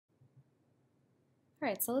All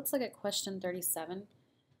right, so let's look at question 37.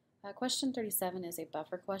 Question 37 is a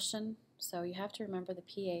buffer question, so you have to remember the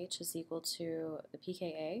pH is equal to the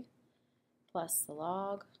pKa plus the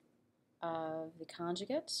log of the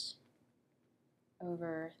conjugate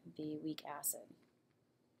over the weak acid.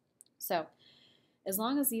 So as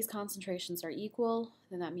long as these concentrations are equal,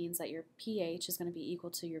 then that means that your pH is going to be equal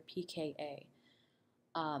to your pKa.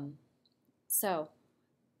 So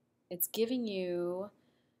it's giving you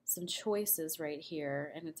some choices right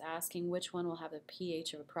here, and it's asking which one will have a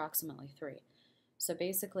pH of approximately 3. So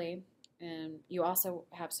basically, and you also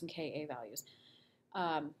have some Ka values.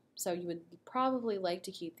 So you would probably like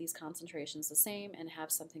to keep these concentrations the same and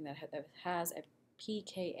have something that has a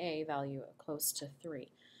pKa value close to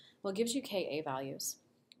 3. Well, it gives you Ka values.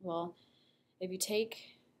 Well, if you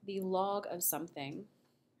take the log of something,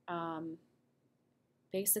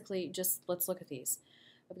 basically just let's look at these.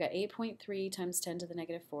 We've got 8.3 times 10 to the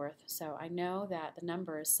negative fourth, so I know that the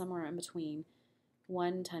number is somewhere in between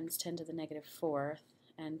 1 times 10 to the negative fourth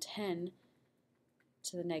and 10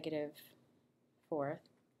 to the negative fourth,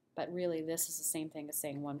 but really this is the same thing as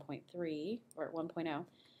saying 1.3 or 1.0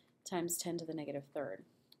 times 10 to the negative third.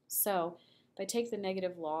 So if I take the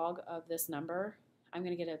negative log of this number, I'm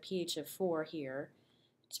going to get a pH of 4 here.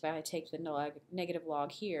 If I take the negative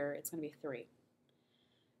log here, it's going to be 3.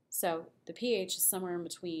 So the pH is somewhere in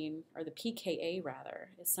between, or the pKa rather,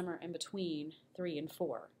 is somewhere in between 3 and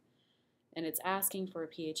 4. And it's asking for a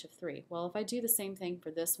pH of 3. Well, if I do the same thing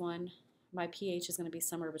for this one, my pH is going to be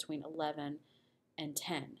somewhere between 11 and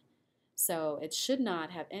 10. So it should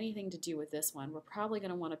not have anything to do with this one. We're probably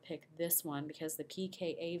going to want to pick this one because the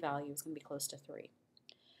pKa value is going to be close to 3.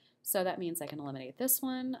 So that means I can eliminate this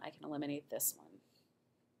one, I can eliminate this one.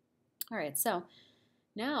 All right, so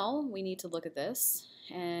now we need to look at this,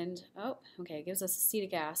 and okay, it gives us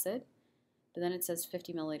acetic acid, but then it says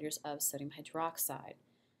 50 milliliters of sodium hydroxide.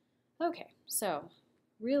 Okay, so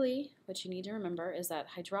really what you need to remember is that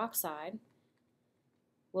hydroxide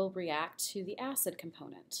will react to the acid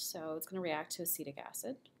component. So it's going to react to acetic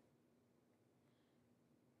acid.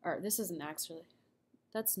 Or this isn't actually,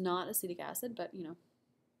 that's not acetic acid, but you know,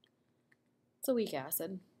 it's a weak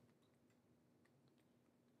acid.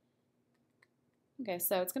 Okay,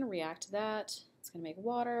 so it's going to react to that. It's going to make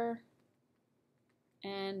water,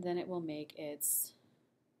 and then it will make its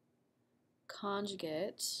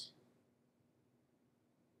conjugate.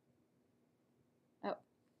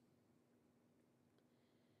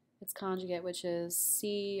 Its conjugate, which is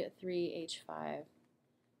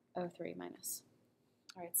C3H5O3 minus.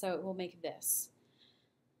 All right, so it will make this.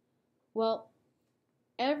 Well,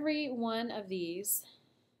 every one of these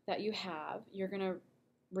that you have, you're going to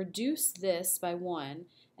reduce this by 1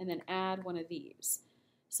 and then add one of these.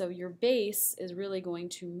 So your base is really going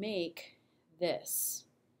to make this.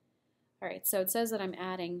 All right, so it says that I'm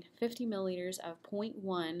adding 50 milliliters of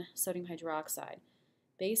 0.1 sodium hydroxide.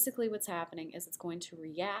 Basically what's happening is it's going to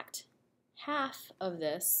react half of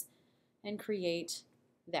this and create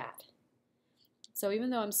that. So even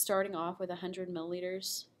though I'm starting off with 100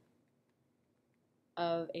 milliliters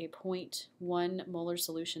of a 0.1 molar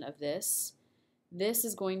solution of this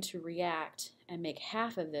is going to react and make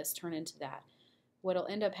half of this turn into that. What will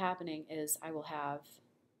end up happening is I will have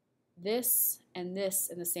this and this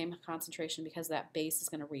in the same concentration because that base is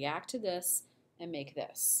going to react to this and make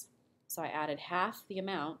this. So I added half the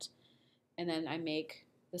amount, and then I make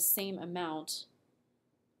the same amount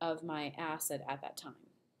of my acid at that time.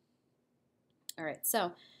 All right,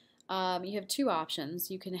 so you have two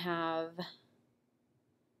options. You can have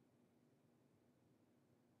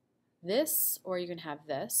this, or you can have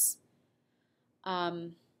this.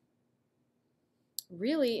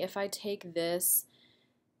 Really, if I take this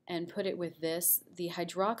and put it with this, the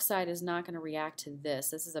hydroxide is not going to react to this.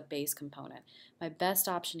 This is a base component. My best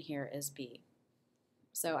option here is B.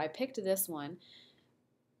 So I picked this one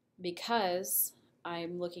because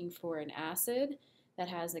I'm looking for an acid that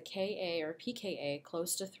has a Ka or pKa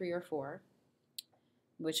close to 3 or 4,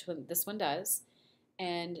 which this one does,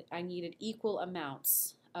 and I needed equal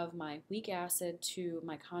amounts of my weak acid to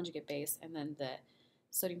my conjugate base, and then the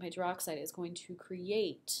sodium hydroxide is going to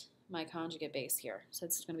create my conjugate base here. So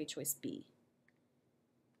it's going to be choice B.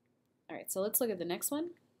 All right, so let's look at the next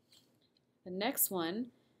one. The next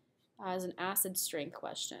one is an acid strength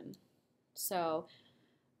question. So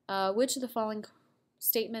which of the following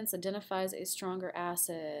statements identifies a stronger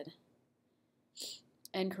acid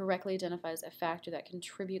and correctly identifies a factor that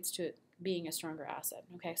contributes to it being a stronger acid?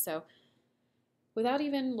 Okay, so without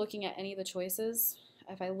even looking at any of the choices,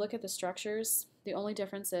 if I look at the structures, the only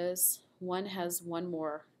difference is one has one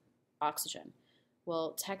more oxygen.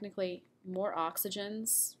 Well, technically, more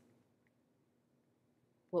oxygens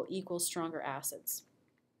will equal stronger acids.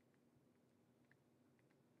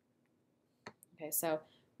 Okay, so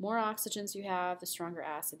more oxygens you have, the stronger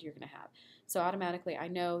acid you're going to have. So automatically I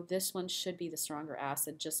know this one should be the stronger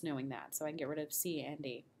acid just knowing that. So I can get rid of C and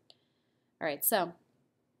D. All right, so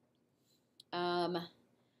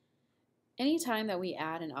anytime that we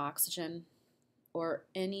add an oxygen or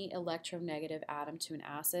any electronegative atom to an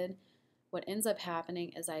acid, what ends up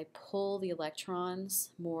happening is I pull the electrons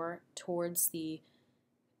more towards the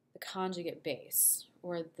conjugate base,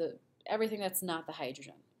 or everything that's not the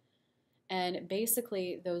hydrogen. And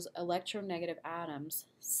basically those electronegative atoms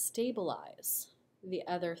stabilize the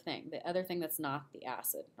other thing that's not the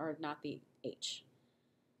acid, or not the H.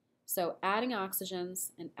 So adding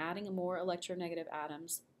oxygens and adding more electronegative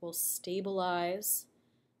atoms will stabilize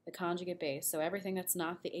the conjugate base, so everything that's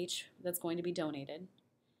not the H that's going to be donated,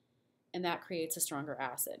 and that creates a stronger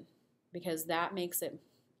acid, because that makes it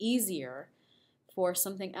easier for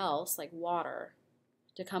something else like water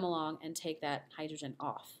to come along and take that hydrogen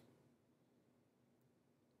off.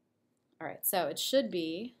 All right, so it should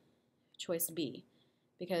be choice B,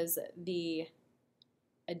 because the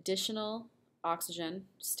additional oxygen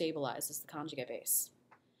stabilizes the conjugate base.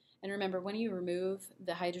 And remember, when you remove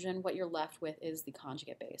the hydrogen, what you're left with is the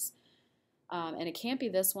conjugate base. And it can't be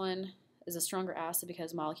this one is a stronger acid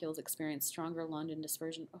because molecules experience stronger London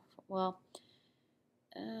dispersion. Well,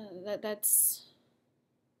 that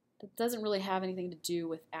doesn't really have anything to do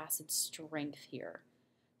with acid strength here.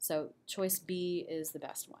 So choice B is the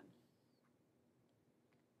best one.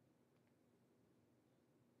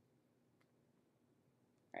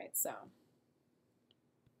 All right, so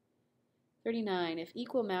 39. If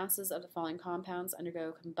equal masses of the following compounds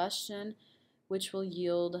undergo combustion, which will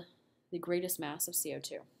yield the greatest mass of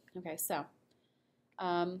CO2? Okay, so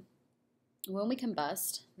when we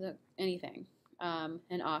combust anything,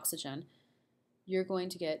 an oxygen, you're going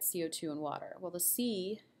to get CO2 and water. Well, the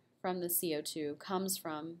C from the CO2 comes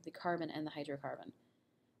from the carbon and the hydrocarbon.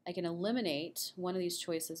 I can eliminate one of these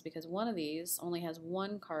choices because one of these only has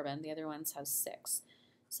one carbon, the other ones have 6.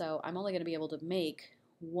 So I'm only going to be able to make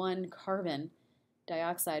one carbon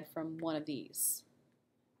dioxide from one of these.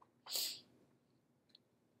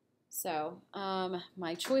 So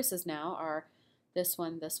my choices now are this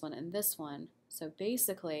one, and this one. So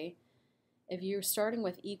basically, if you're starting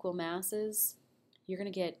with equal masses, you're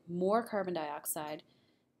going to get more carbon dioxide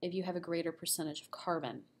if you have a greater percentage of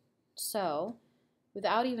carbon. So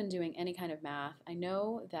without even doing any kind of math, I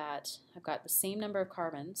know that I've got the same number of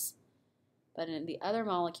carbons, but in the other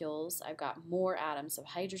molecules, I've got more atoms of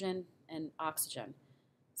hydrogen and oxygen.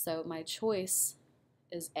 So my choice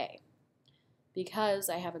is A. Because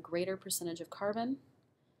I have a greater percentage of carbon,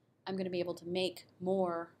 I'm going to be able to make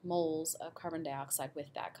more moles of carbon dioxide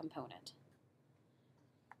with that component.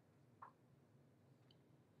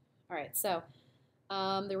 All right, so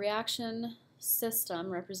the reaction system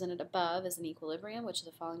represented above is an equilibrium, which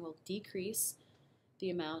the following will decrease the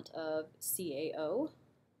amount of CaO.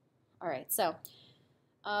 All right, so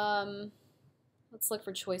let's look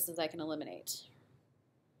for choices I can eliminate.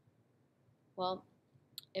 Well,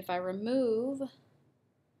 if I remove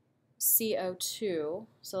CO2,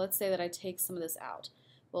 so let's say that I take some of this out.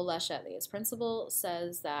 Well, Le Chatelier's principle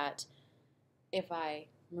says that if I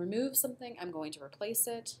remove something, I'm going to replace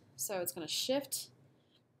it. So it's going to shift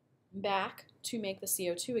back to make the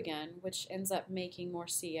CO2 again, which ends up making more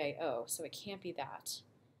CaO. So it can't be that,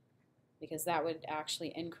 because that would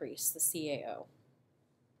actually increase the CaO.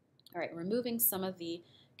 All right, removing some of the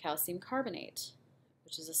calcium carbonate,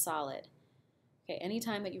 which is a solid. Okay,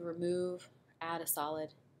 anytime that you add a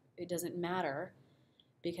solid, it doesn't matter,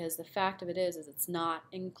 because the fact of it is it's not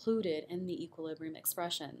included in the equilibrium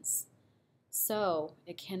expressions. So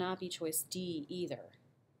it cannot be choice D either.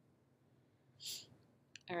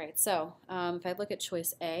 All right, so if I look at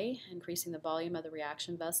choice A, increasing the volume of the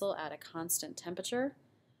reaction vessel at a constant temperature,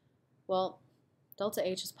 well, delta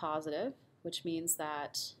H is positive, which means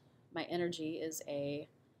that my energy is a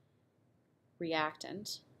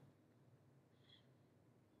reactant.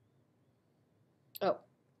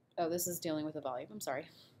 Oh, this is dealing with the volume. I'm sorry.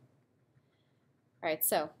 All right,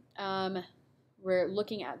 so we're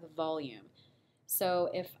looking at the volume. So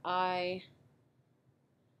if I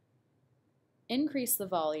increase the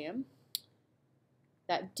volume,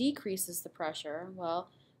 that decreases the pressure. Well,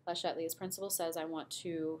 Le Chatelier's principle says I want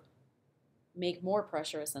to make more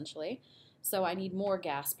pressure, essentially, so I need more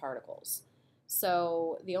gas particles.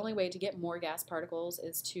 So the only way to get more gas particles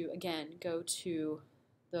is to, again, go to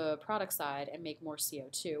the product side and make more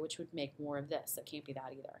CO2, which would make more of this. It can't be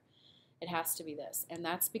that either. It has to be this, and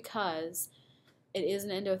that's because it is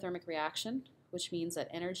an endothermic reaction, which means that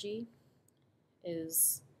energy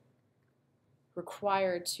is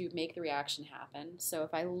required to make the reaction happen. So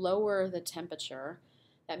if I lower the temperature,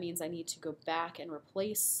 that means I need to go back and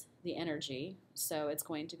replace the energy. So it's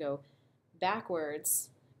going to go backwards,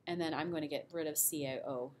 and then I'm going to get rid of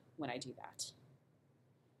CaO when I do that.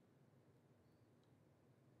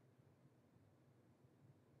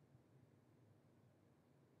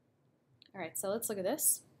 All right, so let's look at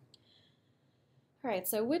this. All right,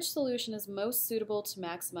 so which solution is most suitable to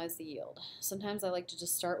maximize the yield? Sometimes I like to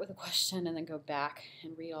just start with a question and then go back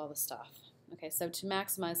and read all the stuff. Okay, so to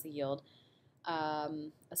maximize the yield, a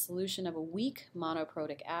solution of a weak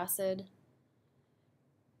monoprotic acid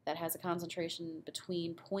that has a concentration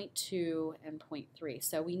between 0.2 and 0.3.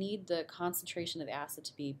 So we need the concentration of the acid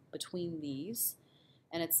to be between these,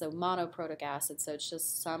 and it's a monoprotic acid, so it's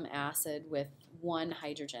just some acid with one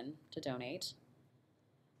hydrogen to donate.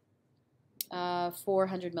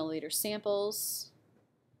 400 milliliter samples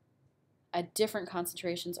at different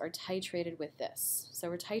concentrations are titrated with this. So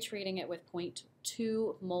we're titrating it with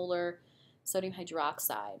 0.2 molar sodium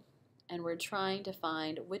hydroxide, and we're trying to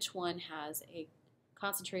find which one has a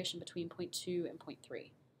concentration between 0.2 and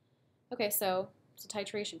 0.3. Okay, so it's a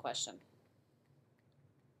titration question.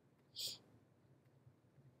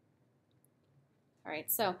 All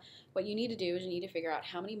right, so what you need to do is you need to figure out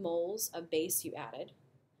how many moles of base you added.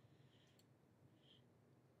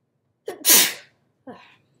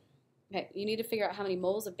 Okay, you need to figure out how many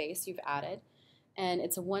moles of base you've added, and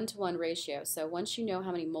it's a 1-to-1 ratio. So once you know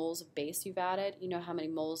how many moles of base you've added, you know how many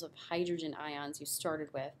moles of hydrogen ions you started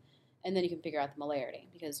with, and then you can figure out the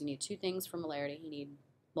molarity, because you need two things for molarity. You need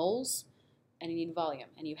moles and you need volume,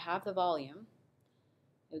 and you have the volume.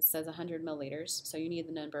 It says 100 milliliters, so you need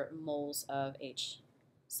the number of moles of H.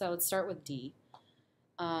 So let's start with D.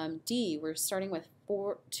 D, we're starting with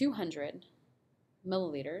 200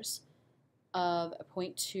 milliliters of a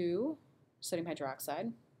 0.2 sodium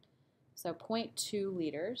hydroxide. So 0.2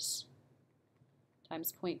 liters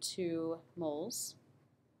times 0.2 moles.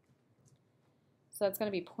 So that's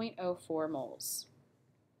going to be 0.04 moles.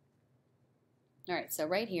 All right, so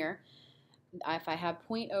right here, if I have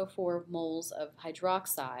 0.04 moles of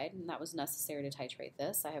hydroxide, and that was necessary to titrate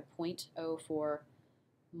this, I have 0.04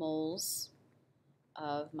 moles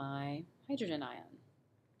of my hydrogen ion.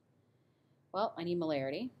 Well, I need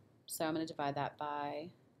molarity. So I'm going to divide that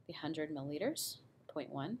by the 100 milliliters,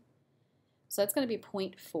 0.1. So that's going to be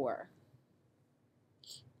 0.4.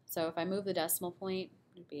 So if I move the decimal point,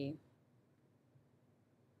 it would be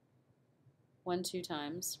 2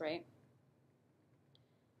 times, right?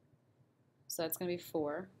 So that's going to be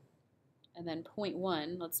 4. And then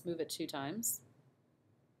 0.1, let's move it 2 times.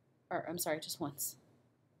 Or, I'm sorry, just once.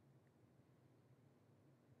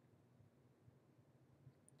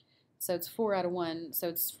 So it's 4 out of 1, so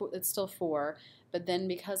it's still 4, but then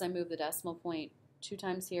because I move the decimal point 2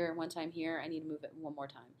 times here and 1 time here, I need to move it 1 more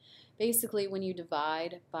time. Basically, when you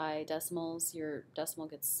divide by decimals, your decimal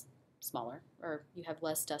gets smaller, or you have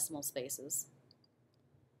less decimal spaces.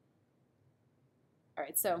 All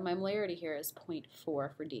right, so my molarity here is 0.4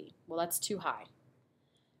 for D. Well, that's too high.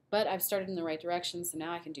 But I've started in the right direction, so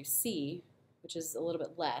now I can do C, which is a little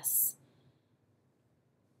bit less.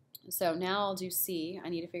 So now I'll do C. I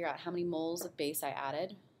need to figure out how many moles of base I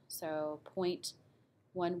added. So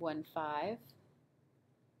 0.115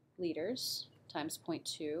 liters times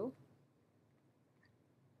 0.2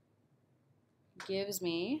 gives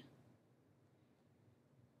me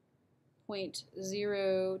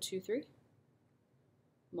 0.023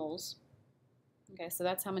 moles. Okay, so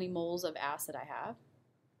that's how many moles of acid I have.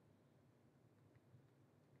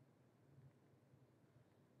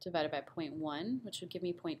 Divided by 0.1, which would give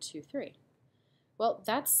me 0.23. Well,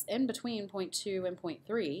 that's in between 0.2 and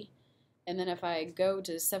 0.3, and then if I go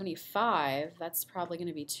to 75, that's probably going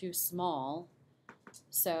to be too small.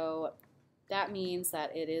 So that means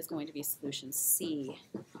that it is going to be solution C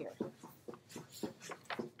here.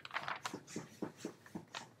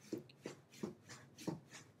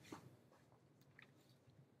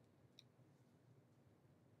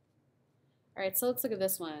 All right, so let's look at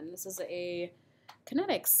this one. This is a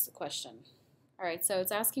kinetics question. All right, so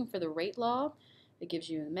it's asking for the rate law. It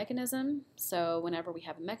gives you the mechanism. So whenever we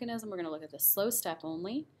have a mechanism, we're going to look at the slow step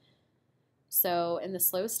only. So in the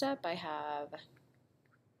slow step, I have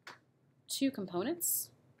 2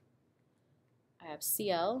 components. I have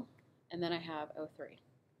Cl, and then I have O3.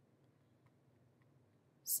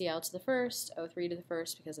 Cl to the first, O3 to the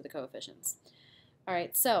first because of the coefficients. All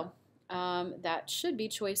right, so that should be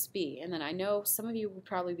choice B. And then I know some of you would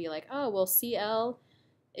probably be like, oh, well, Cl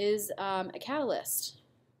is a catalyst.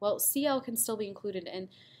 Well, Cl can still be included in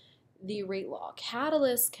the rate law.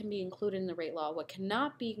 Catalysts can be included in the rate law. What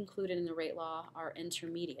cannot be included in the rate law are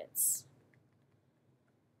intermediates.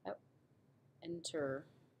 Oh, intermediates.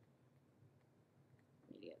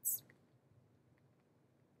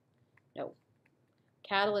 No.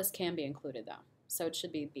 Catalyst can be included though, so it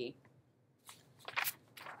should be B.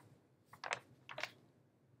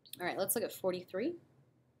 All right, let's look at 43.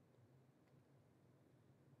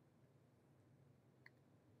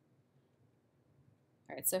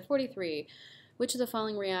 All right, so 43, which of the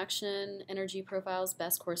following reaction energy profiles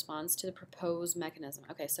best corresponds to the proposed mechanism?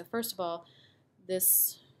 Okay, so first of all,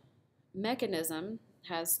 this mechanism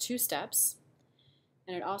has 2 steps,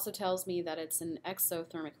 and it also tells me that it's an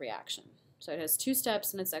exothermic reaction. So it has 2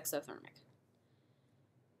 steps and it's exothermic.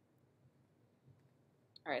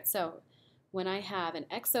 All right, so when I have an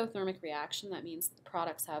exothermic reaction, that means the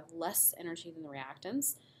products have less energy than the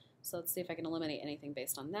reactants. So let's see if I can eliminate anything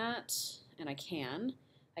based on that, and I can.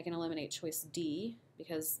 I can eliminate choice D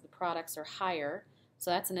because the products are higher,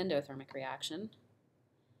 so that's an endothermic reaction.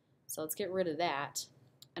 So let's get rid of that.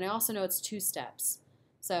 And I also know it's 2 steps.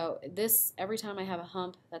 So this, every time I have a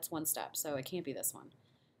hump, that's 1 step, so it can't be this one.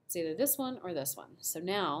 It's either this one or this one. So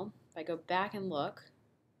now, if I go back and look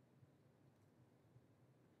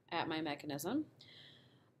at my mechanism,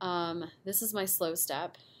 this is my slow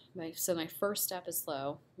step. So my first step is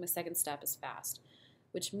slow, my second step is fast,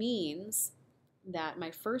 which means that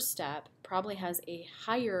my first step probably has a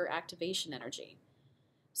higher activation energy.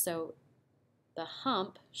 So the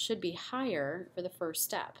hump should be higher for the first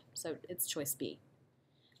step, so it's choice B.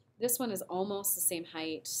 This one is almost the same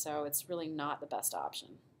height, so it's really not the best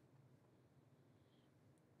option.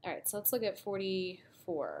 All right, so let's look at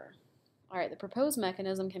 44. All right, the proposed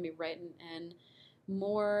mechanism can be written in a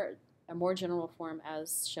more general form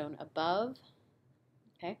as shown above.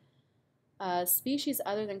 Okay. Species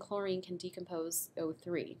other than chlorine can decompose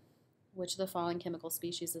O3. Which of the following chemical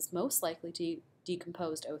species is most likely to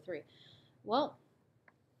decompose O3? Well,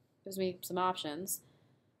 gives me some options.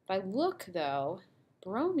 If I look, though,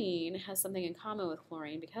 bromine has something in common with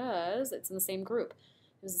chlorine because it's in the same group.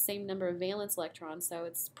 It has the same number of valence electrons, so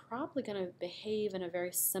it's probably going to behave in a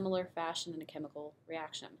very similar fashion in a chemical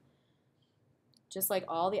reaction. Just like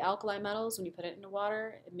all the alkali metals, when you put it into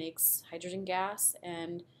water, it makes hydrogen gas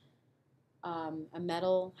and a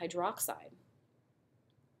metal hydroxide.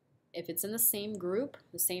 If it's in the same group,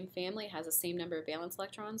 the same family, has the same number of valence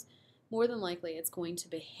electrons, more than likely it's going to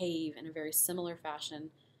behave in a very similar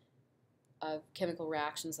fashion of chemical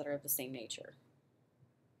reactions that are of the same nature.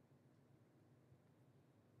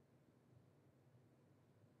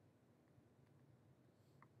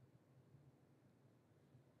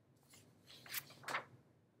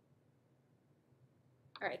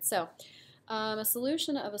 All right, so a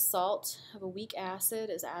solution of a salt of a weak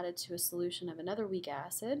acid is added to a solution of another weak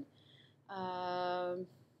acid.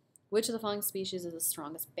 Which of the following species is the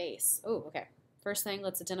strongest base? Oh, okay. First thing,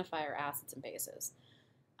 let's identify our acids and bases.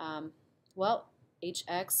 Well,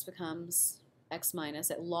 HX becomes X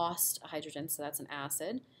minus. It lost a hydrogen, so that's an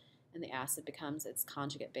acid, and the acid becomes its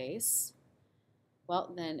conjugate base.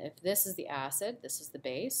 Well, then if this is the acid, this is the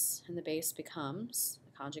base, and the base becomes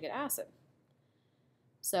the conjugate acid.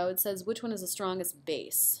 So it says which one is the strongest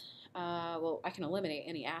base? Well, I can eliminate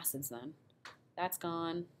any acids then. That's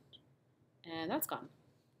gone, and that's gone.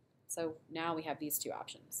 So now we have these 2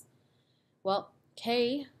 options. Well,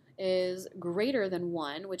 K is greater than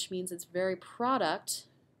 1, which means it's very product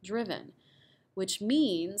driven, which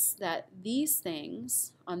means that these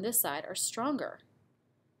things on this side are stronger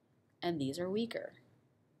and these are weaker.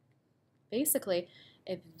 Basically,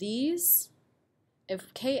 if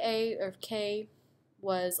K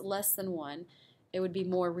was less than 1, it would be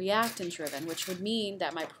more reactant driven, which would mean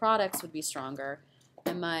that my products would be stronger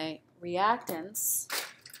and my reactants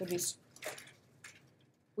would be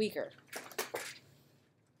weaker.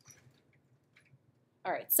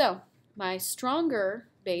 All right, so my stronger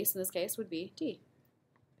base in this case would be D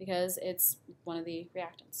because it's one of the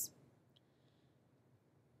reactants.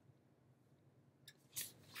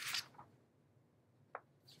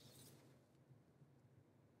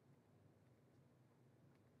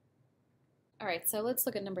 All right, so let's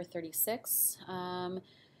look at number 36.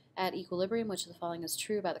 At equilibrium, which of the following is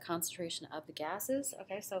true about the concentration of the gases?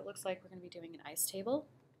 Okay, so it looks like we're going to be doing an ice table.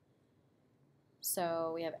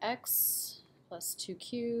 So we have X plus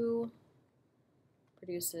 2Q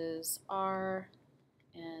produces R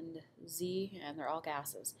and Z, and they're all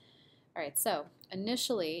gases. All right, so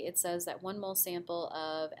initially it says that 1 mole sample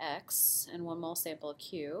of X and 1 mole sample of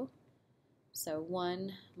Q. So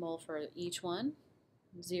 1 mole for each one,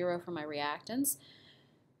 0 for my reactants.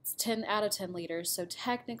 It's 10 out of 10 liters, so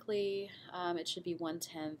technically it should be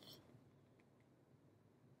 1/10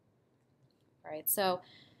 All right, so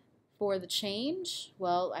for the change,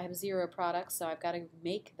 well, I have 0 products, so I've got to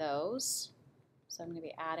make those. So I'm going to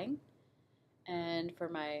be adding. And for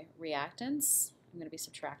my reactants, I'm going to be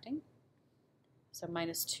subtracting. So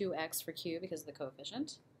minus 2x for Q because of the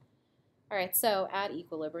coefficient. All right, so at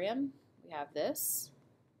equilibrium, we have this.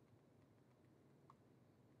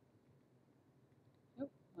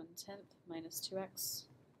 1/10 minus 2x,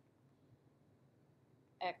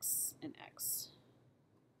 x, and x.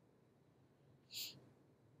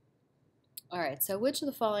 All right, so which of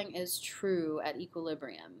the following is true at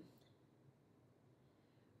equilibrium?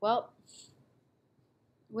 Well,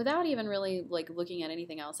 without even really looking at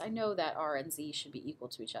anything else, I know that R and Z should be equal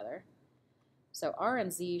to each other. So R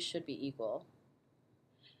and Z should be equal.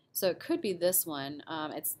 So it could be this one.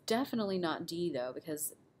 It's definitely not D though,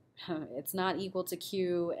 because it's not equal to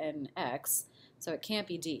Q and X, so it can't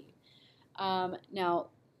be D. Now,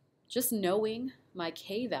 just knowing my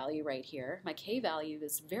K value right here, my K value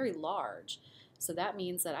is very large, so that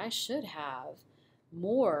means that I should have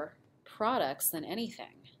more products than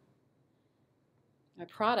anything. My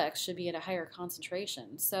products should be at a higher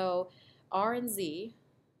concentration. So R and Z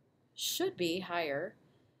should be higher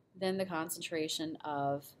than the concentration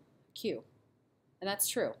of Q. And that's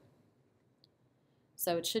true.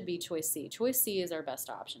 So it should be choice C. Choice C is our best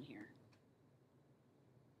option here.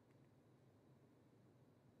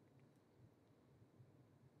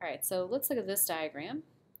 All right, so let's look at this diagram.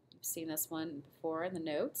 You've seen this one before in the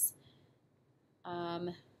notes.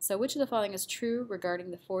 So which of the following is true regarding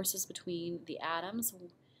the forces between the atoms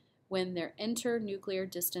when their internuclear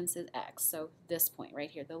distance is x? So this point right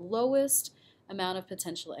here, the lowest amount of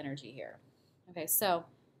potential energy here. Okay, so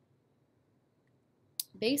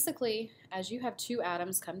basically, as you have two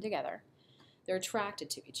atoms come together, they're attracted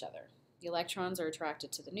to each other. The electrons are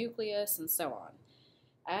attracted to the nucleus and so on.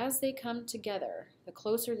 As they come together, the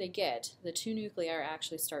closer they get, the two nuclei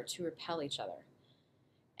actually start to repel each other.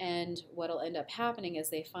 And what will end up happening is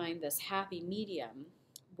they find this happy medium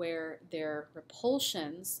where their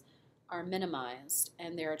repulsions are minimized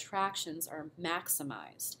and their attractions are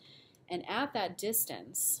maximized. And at that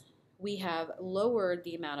distance, we have lowered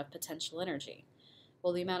the amount of potential energy.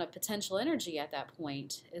 Well, the amount of potential energy at that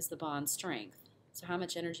point is the bond strength. So how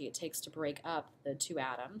much energy it takes to break up the two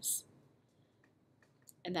atoms.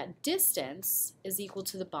 And that distance is equal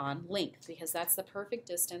to the bond length, because that's the perfect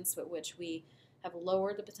distance at which we have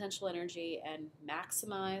lowered the potential energy and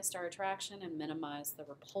maximized our attraction and minimized the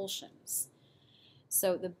repulsions.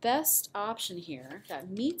 So the best option here that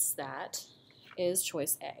meets that is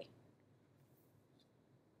choice A.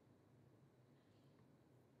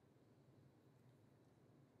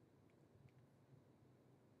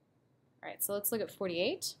 All right, so let's look at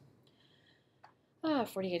 48.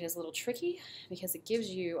 48 is a little tricky because it gives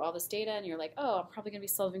you all this data and you're like, oh, I'm probably going to be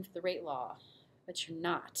solving for the rate law, but you're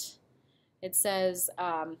not. It says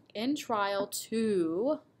in trial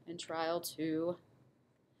two,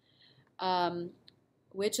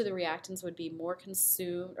 which of the reactants would be more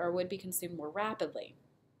consumed or would be consumed more rapidly?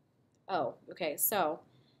 Oh, okay, so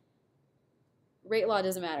rate law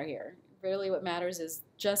doesn't matter here. Really what matters is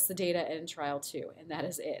just the data in trial 2, and that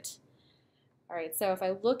is it. All right, so if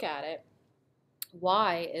I look at it,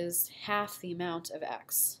 y is half the amount of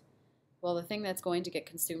x. Well, the thing that's going to get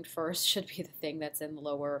consumed first should be the thing that's in the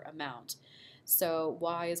lower amount. So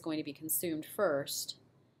y is going to be consumed first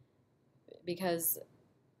because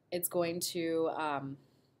it's going to,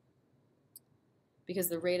 because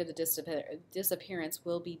the rate of the disappearance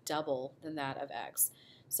will be double than that of x.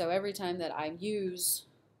 So every time that I use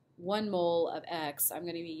 1 mole of x, I'm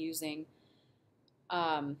going to be using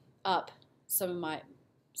up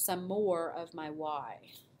some more of my y.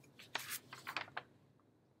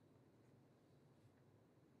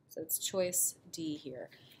 So it's choice D here.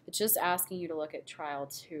 It's just asking you to look at trial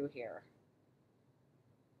 2 here.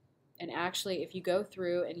 And actually, if you go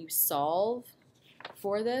through and you solve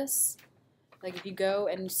for this, like if you go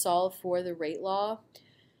and solve for the rate law,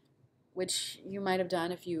 which you might have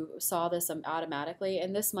done if you saw this automatically,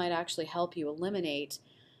 and this might actually help you eliminate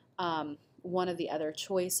one of the other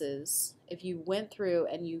choices. If you went through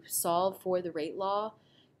and you solved for the rate law,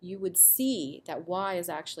 you would see that y is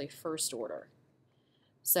actually first order.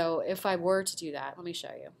 So if I were to do that, let me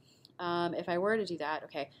show you. If I were to do that,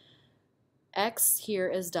 okay, x here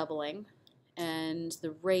is doubling, and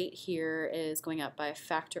the rate here is going up by a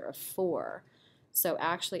factor of 4. So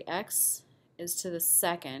actually x is to the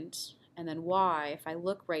second, and then y, if I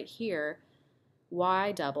look right here,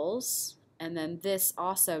 y doubles, and then this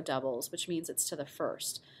also doubles, which means it's to the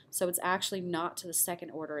first. So it's actually not to the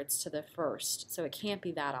second order, it's to the first. So it can't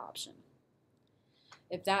be that option.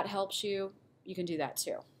 If that helps you, you can do that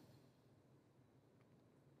too.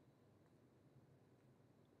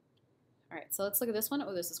 All right, so let's look at this one.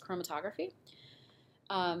 Oh, this is chromatography.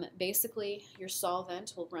 Basically, your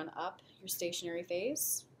solvent will run up your stationary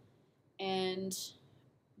phase, and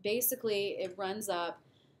basically it runs up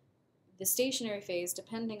the stationary phase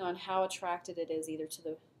depending on how attracted it is either to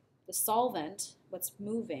the solvent, what's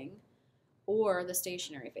moving, or the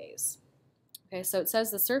stationary phase. Okay, so it says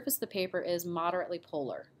the surface of the paper is moderately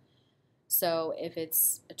polar. So if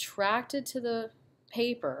it's attracted to the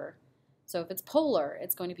paper, so if it's polar,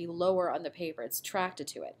 it's going to be lower on the paper. It's attracted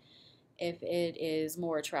to it. If it is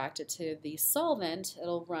more attracted to the solvent,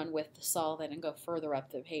 it'll run with the solvent and go further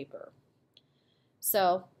up the paper.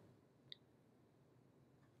 So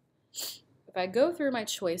if I go through my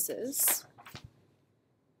choices,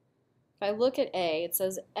 if I look at A, it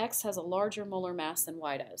says X has a larger molar mass than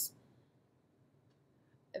Y does.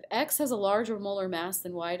 If X has a larger molar mass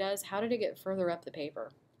than Y does, how did it get further up the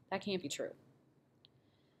paper? That can't be true.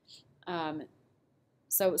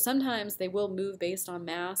 So sometimes they will move based on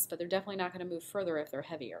mass, but they're definitely not going to move further if they're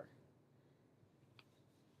heavier.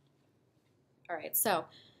 All right, so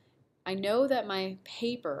I know that my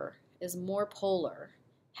paper is more polar.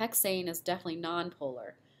 Hexane is definitely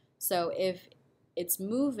nonpolar. So if it's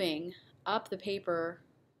moving up the paper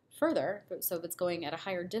further, so if it's going at a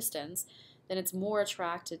higher distance, then it's more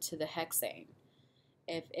attracted to the hexane.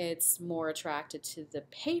 If it's more attracted to the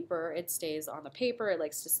paper, it stays on the paper. It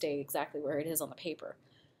likes to stay exactly where it is on the paper.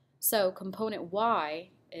 So component Y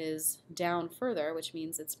is down further, which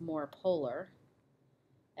means it's more polar.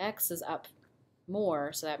 X is up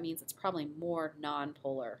more, so that means it's probably more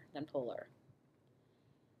nonpolar than polar.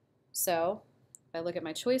 So if I look at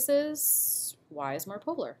my choices, Y is more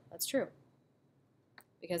polar. That's true,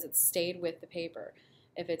 because it stayed with the paper.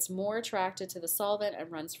 If it's more attracted to the solvent,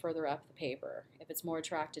 it runs further up the paper. If it's more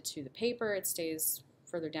attracted to the paper, it stays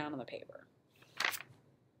further down on the paper.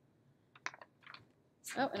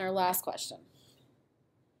 Oh, and our last question.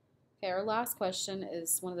 Okay, our last question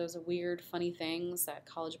is one of those weird, funny things that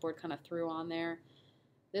College Board kind of threw on there.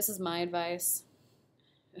 This is my advice.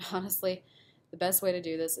 Honestly, the best way to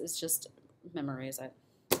do this is just memorize it.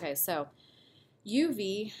 Okay, so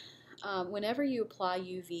UV, whenever you apply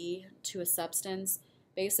UV to a substance,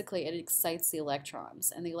 basically it excites the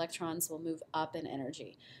electrons, and the electrons will move up in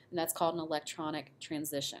energy, and that's called an electronic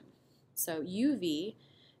transition. So UV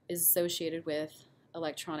is associated with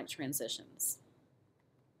electronic transitions.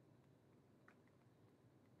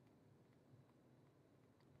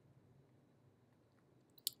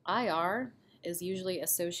 IR is usually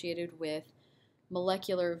associated with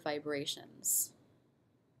molecular vibrations.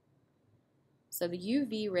 So the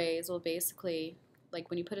UV rays will basically, like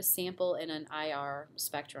when you put a sample in an IR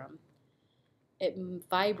spectrum, it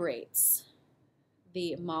vibrates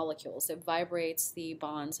the molecules. It vibrates the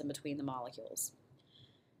bonds in between the molecules.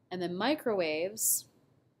 And then microwaves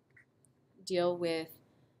deal with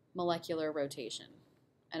molecular rotation.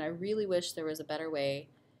 And I really wish there was a better way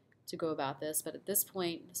to go about this, but at this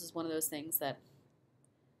point, this is one of those things that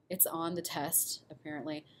it's on the test,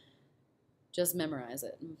 apparently. Just memorize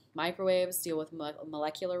it. Microwaves deal with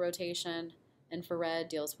molecular rotation, infrared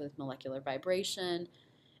deals with molecular vibration,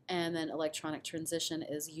 and then electronic transition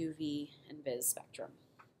is UV and vis spectrum.